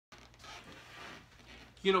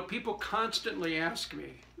You know, people constantly ask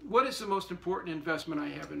me, what is the most important investment I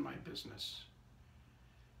have in my business?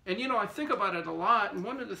 And you know, I think about it a lot, and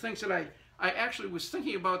one of the things that I actually was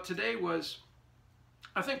thinking about today was,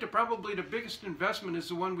 I think that probably the biggest investment is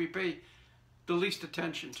the one we pay the least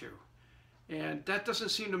attention to. And that doesn't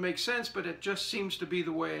seem to make sense, but it just seems to be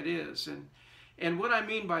the way it is. And what I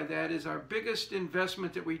mean by that is our biggest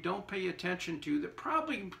investment that we don't pay attention to, that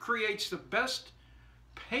probably creates the best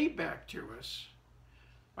payback to us,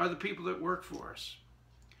 are the people that work for us.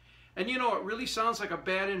 And you know, it really sounds like a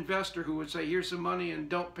bad investor who would say, here's the money and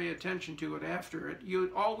don't pay attention to it after it.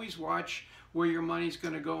 You always watch where your money's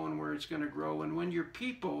going to go and where it's going to grow. And when your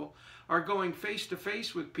people are going face to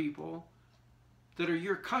face with people that are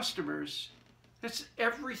your customers, that's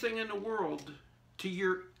everything in the world to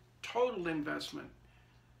your total investment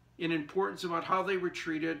in importance about how they were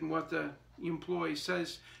treated and what the employee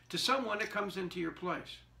says to someone that comes into your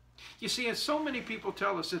place. You see, and so many people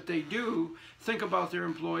tell us that they do think about their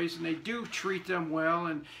employees and they do treat them well,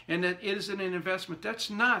 and that it isn't an investment.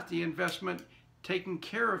 That's not the investment taking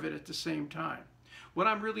care of it at the same time. What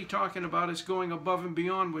I'm really talking about is going above and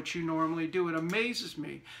beyond what you normally do. It amazes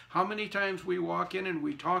me how many times we walk in and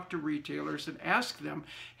we talk to retailers and ask them,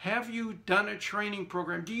 have you done a training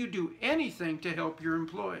program? Do you do anything to help your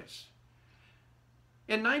employees?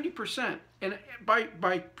 And 90%, and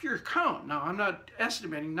by pure count, now I'm not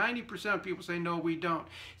estimating, 90% of people say, no, we don't.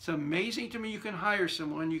 It's amazing to me you can hire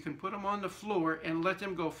someone, you can put them on the floor and let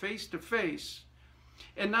them go face to face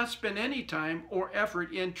and not spend any time or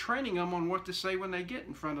effort in training them on what to say when they get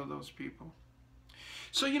in front of those people.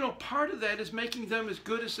 So, you know, part of that is making them as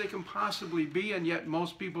good as they can possibly be, and yet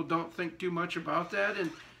most people don't think too much about that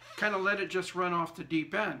and kind of let it just run off the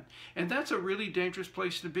deep end. And that's a really dangerous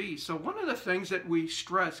place to be. So one of the things that we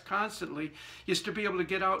stress constantly is to be able to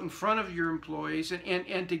get out in front of your employees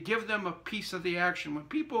and to give them a piece of the action. When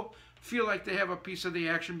people feel like they have a piece of the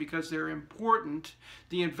action because they're important,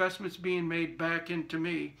 the investments being made back into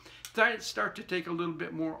me, that start to take a little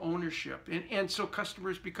bit more ownership. And so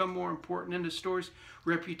customers become more important and the store's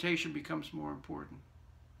reputation becomes more important.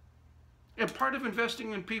 And part of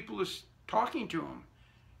investing in people is talking to them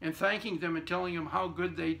and thanking them and telling them how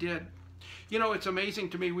good they did. You know, it's amazing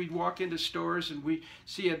to me, we'd walk into stores and we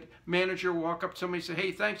see a manager walk up to somebody and say,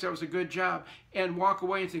 hey, thanks, that was a good job, and walk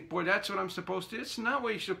away and think, boy, that's what I'm supposed to do. It's not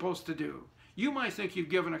what you're supposed to do. You might think you've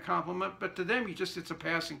given a compliment, but to them, it's a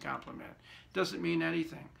passing compliment. It doesn't mean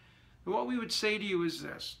anything. And what we would say to you is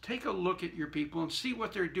this: take a look at your people and see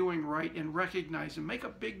what they're doing right and recognize and make a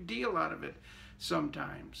big deal out of it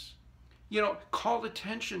sometimes. You know, call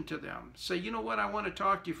attention to them. Say, you know what, I want to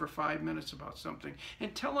talk to you for 5 minutes about something.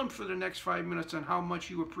 And tell them for the next 5 minutes on how much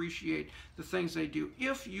you appreciate the things they do.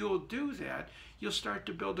 If you'll do that, you'll start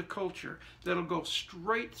to build a culture that'll go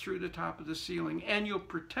straight through the top of the ceiling, and you'll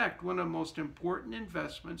protect one of the most important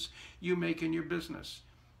investments you make in your business,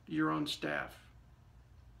 your own staff.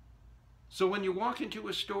 So when you walk into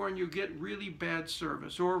a store and you get really bad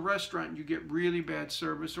service, or a restaurant and you get really bad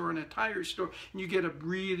service, or an tire store and you get a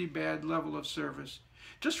really bad level of service,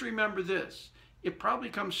 just remember this: it probably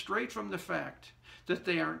comes straight from the fact that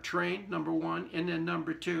they aren't trained, number one, and then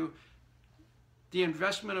number two, the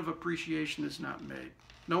investment of appreciation is not made.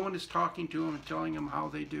 No one is talking to them and telling them how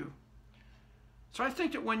they do. So I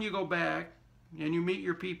think that when you go back and you meet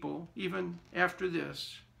your people, even after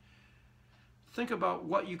this, think about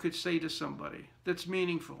what you could say to somebody that's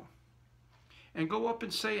meaningful, and go up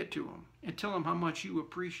and say it to them and tell them how much you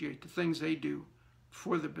appreciate the things they do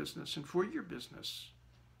for the business and for your business.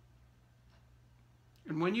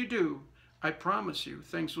 And when you do, I promise you,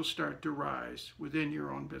 things will start to rise within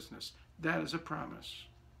your own business. That is a promise.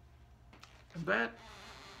 And that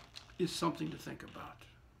is something to think about.